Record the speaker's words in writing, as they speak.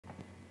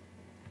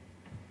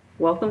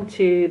Welcome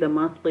to the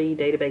monthly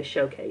database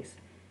showcase.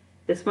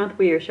 This month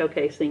we are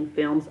showcasing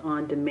Films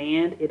on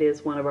Demand. It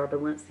is one of our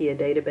Valencia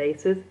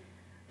databases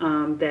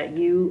that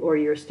you or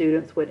your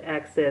students would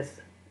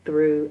access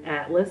through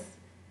Atlas.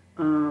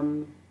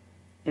 And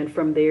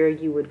from there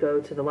you would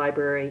go to the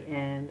library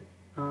and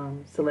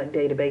select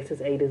databases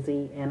A to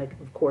Z and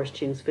of course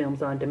choose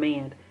Films on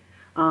Demand.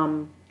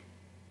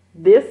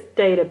 This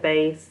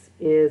database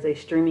is a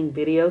streaming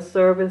video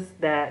service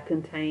that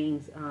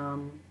contains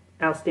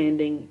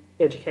outstanding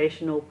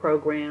educational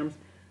programs,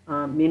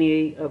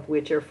 many of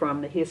which are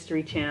from the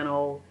History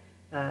Channel,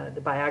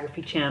 the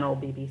Biography Channel,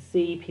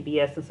 BBC,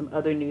 PBS, and some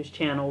other news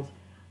channels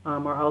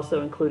are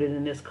also included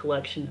in this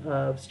collection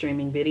of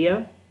streaming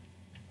video.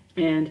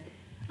 And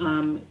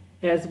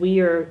as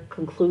we are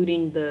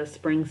concluding the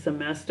spring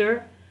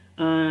semester,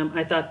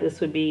 I thought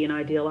this would be an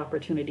ideal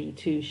opportunity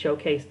to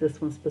showcase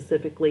this one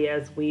specifically,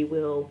 as we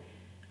will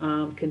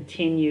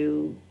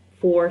continue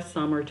for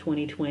summer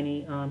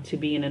 2020 to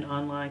be in an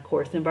online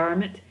course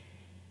environment.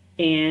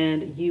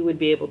 And you would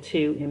be able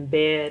to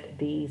embed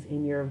these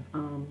in your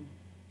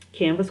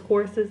Canvas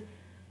courses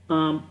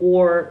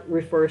or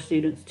refer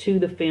students to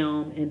the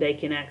film, and they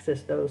can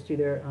access those through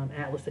their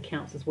Atlas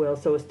accounts as well.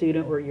 So a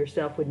student or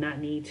yourself would not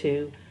need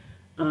to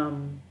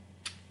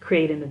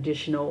create an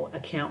additional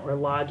account or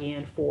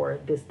login for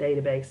this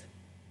database.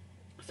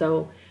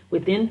 So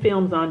within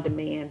Films on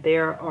Demand,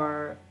 there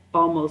are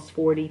almost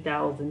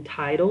 40,000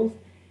 titles.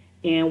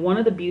 And one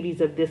of the beauties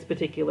of this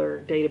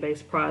particular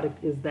database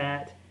product is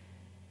that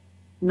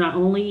not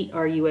only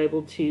are you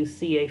able to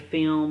see a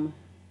film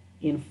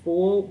in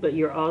full, but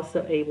you're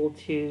also able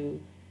to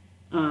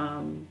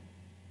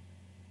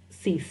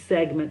see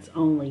segments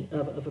only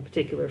of a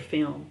particular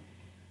film.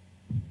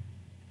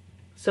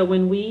 So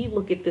when we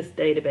look at this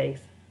database,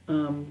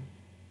 you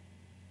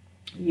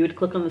would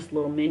click on this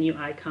little menu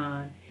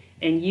icon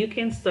and you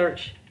can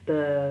search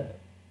the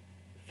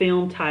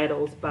film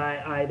titles by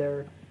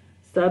either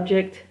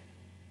subject,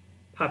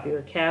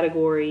 popular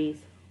categories,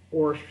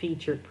 or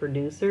featured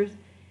producers.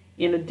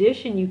 In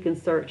addition, you can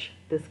search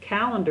this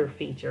calendar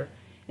feature,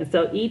 and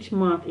so each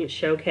month it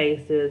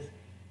showcases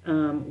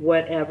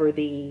whatever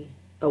the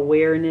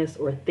awareness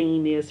or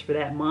theme is for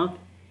that month,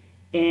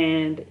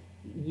 and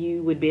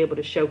you would be able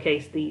to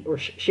showcase or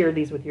share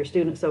these with your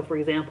students. So for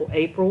example,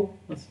 April,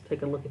 let's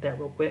take a look at that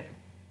real quick.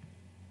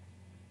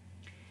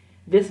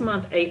 This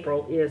month,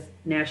 April, is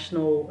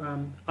National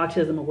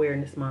Autism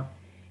Awareness Month.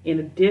 In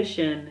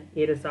addition,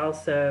 it is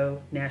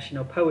also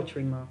National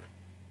Poetry Month.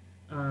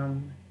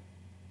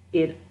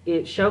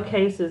 It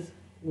showcases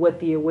what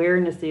the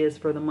awareness is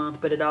for the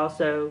month, but it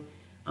also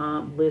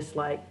lists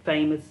like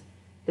famous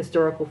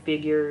historical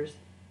figures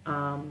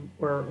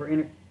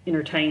or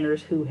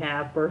entertainers who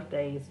have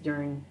birthdays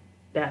during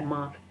that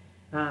month.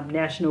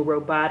 National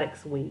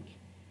Robotics Week.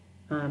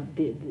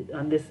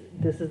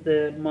 This is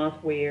the month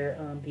where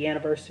the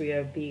anniversary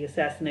of the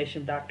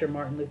assassination of Dr.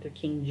 Martin Luther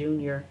King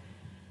Jr.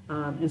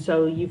 And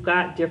so you've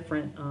got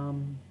different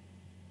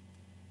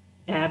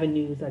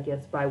avenues, I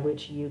guess, by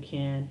which you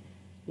can,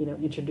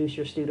 introduce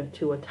your student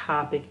to a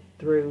topic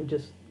through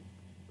just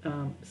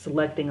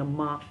selecting a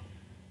month,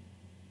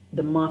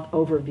 the month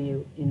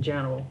overview in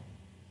general.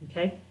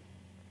 Okay,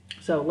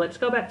 so let's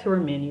go back to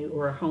our menu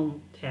or our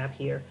home tab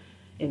here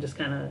and just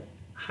kind of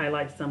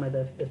highlight some of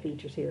the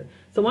features here.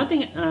 So one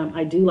thing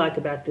I do like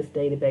about this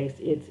database,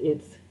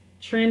 it's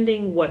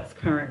trending what's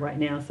current right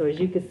now. So as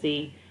you can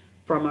see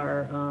from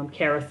our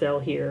carousel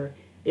here,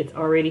 it's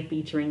already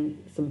featuring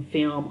some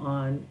film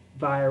on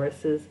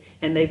viruses,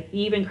 and they've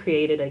even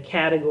created a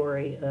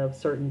category of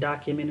certain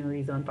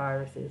documentaries on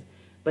viruses.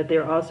 But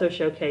they're also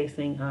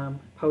showcasing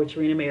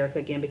Poetry in America,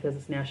 again because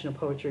it's National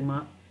Poetry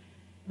Month,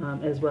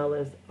 as well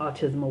as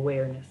autism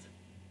awareness.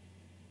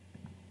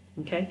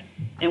 Okay,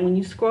 and when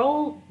you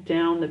scroll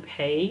down the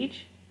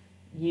page,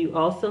 you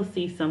also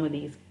see some of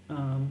these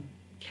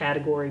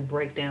category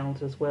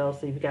breakdowns as well.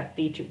 So you've got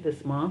featured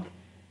this month,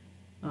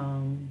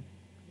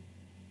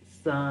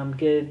 some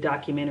good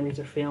documentaries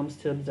or films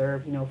to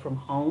observe, from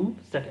home,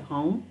 stuck at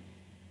home,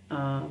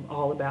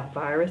 all about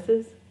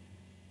viruses,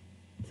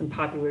 some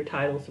popular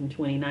titles from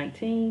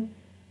 2019,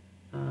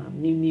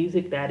 new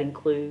music that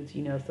includes,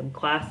 some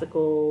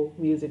classical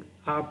music,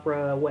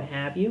 opera, what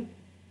have you.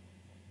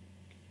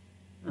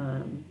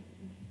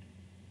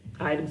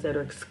 Items that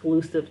are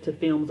exclusive to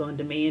Films on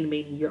Demand,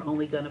 meaning you're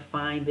only going to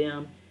find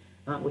them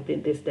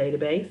within this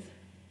database,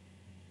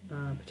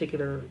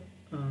 particular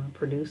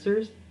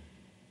producers.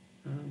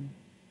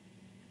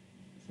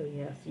 So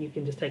yes, you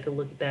can just take a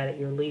look at that at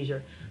your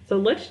leisure. So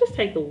let's just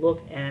take a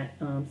look at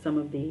some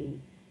of the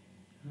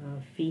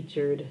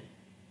featured,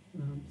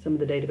 some of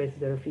the databases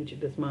that are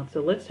featured this month.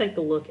 So let's take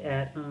a look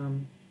at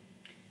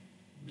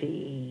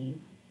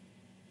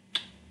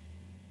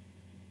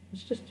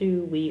let's just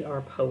do We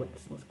Are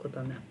Poets. Let's click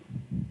on that.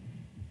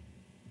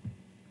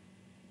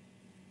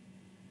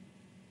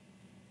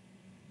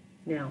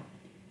 Now,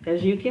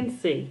 as you can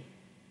see,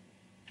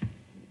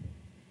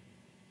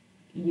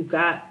 you've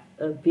got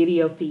a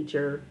video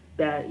feature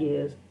that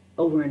is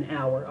over an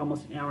hour,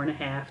 almost an hour and a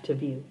half to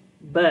view.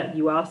 But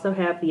you also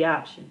have the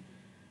option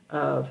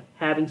of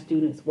having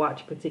students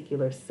watch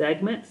particular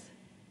segments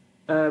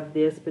of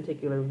this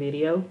particular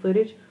video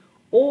footage,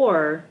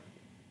 or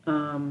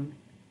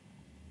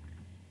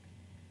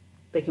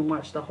they can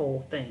watch the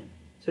whole thing.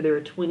 So there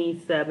are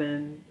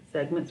 27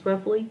 segments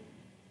roughly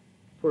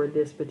for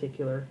this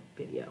particular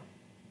video.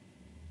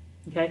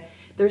 Okay,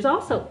 there's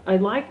also, I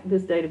like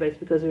this database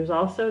because there's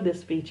also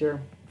this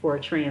feature for a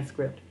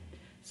transcript.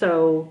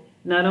 So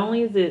not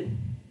only is it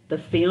the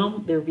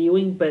film they're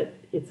viewing, but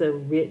it's a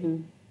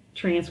written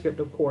transcript,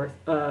 of course,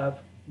 of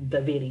the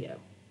video.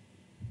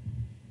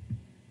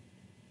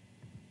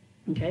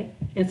 Okay,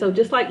 and so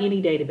just like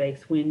any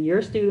database, when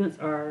your students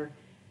are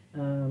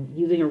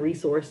using a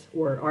resource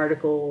or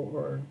article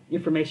or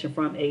information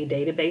from a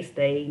database,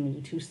 they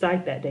need to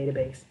cite that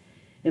database.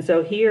 And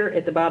so here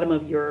at the bottom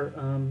of your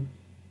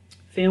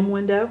film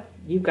window,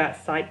 you've got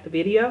Cite the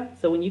Video.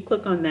 So when you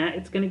click on that,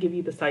 it's going to give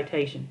you the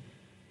citation.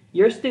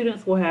 Your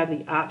students will have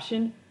the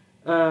option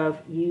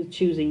of you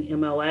choosing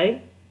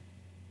MLA,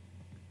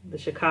 the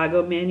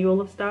Chicago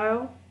Manual of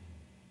Style,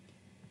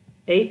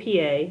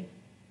 APA,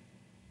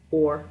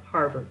 or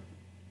Harvard.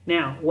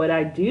 Now, what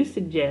I do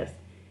suggest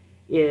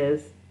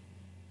is,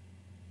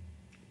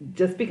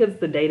 just because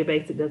it's a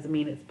database, it doesn't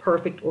mean it's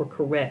perfect or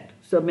correct.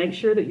 So make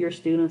sure that your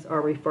students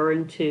are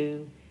referring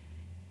to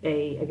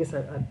a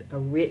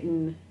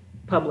written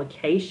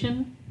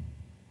publication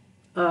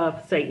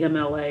of, say,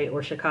 MLA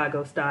or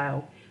Chicago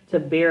style to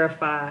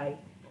verify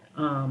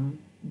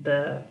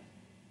the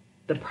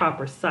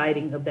proper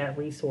citing of that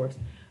resource.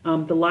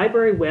 The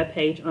library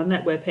webpage, on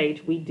that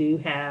webpage, we do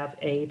have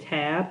a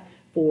tab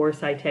for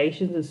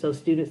citations, and so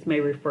students may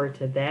refer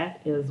to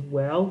that as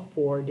well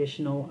for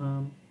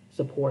additional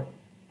support.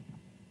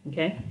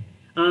 Okay,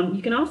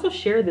 you can also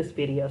share this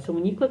video. So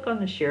when you click on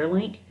the share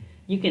link,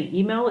 you can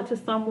email it to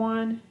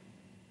someone,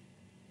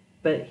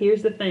 but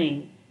here's the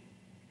thing.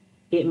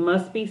 It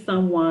must be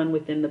someone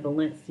within the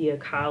Valencia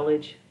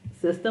College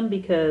system,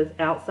 because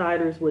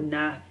outsiders would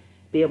not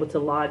be able to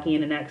log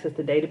in and access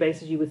the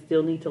databases. You would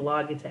still need to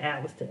log into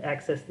Atlas to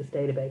access this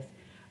database.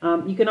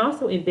 You can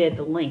also embed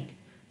the link.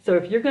 So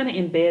if you're going to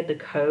embed the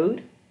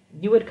code,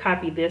 you would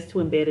copy this to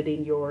embed it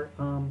in your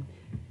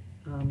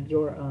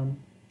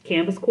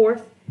Canvas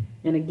course.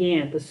 And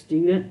again, the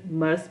student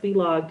must be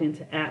logged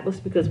into Atlas,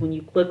 because when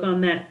you click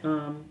on that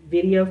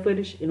video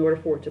footage, in order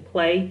for it to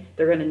play,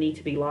 they're going to need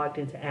to be logged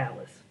into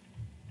Atlas.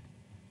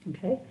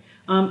 Okay.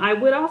 I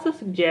would also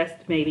suggest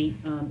maybe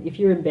if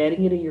you're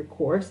embedding it in your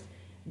course,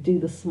 do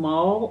the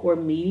small or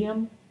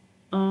medium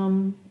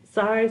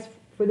size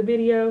for the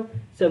video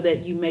so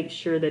that you make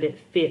sure that it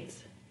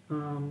fits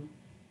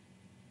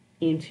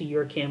into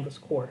your Canvas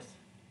course.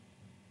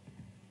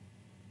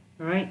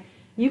 All right.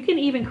 You can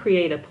even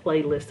create a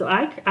playlist. So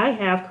I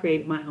have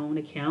created my own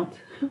account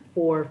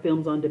for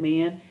Films on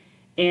Demand,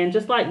 and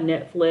just like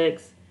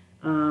Netflix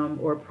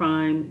or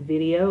Prime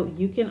Video,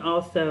 you can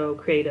also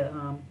create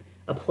a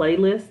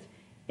playlist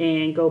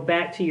and go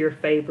back to your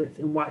favorites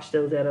and watch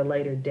those at a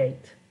later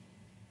date.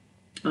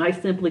 I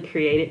simply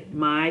created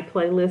my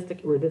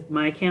playlist, or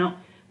my account,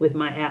 with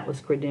my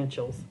Atlas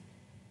credentials.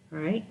 All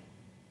right.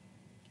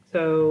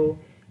 So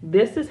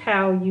this is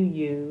how you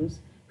use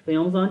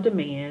Films on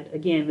Demand.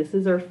 Again, this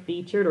is our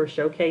featured or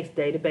showcase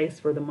database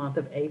for the month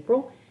of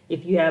April.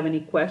 If you have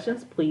any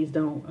questions, please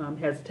don't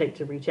hesitate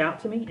to reach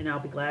out to me, and I'll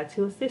be glad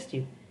to assist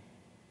you.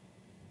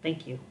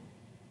 Thank you.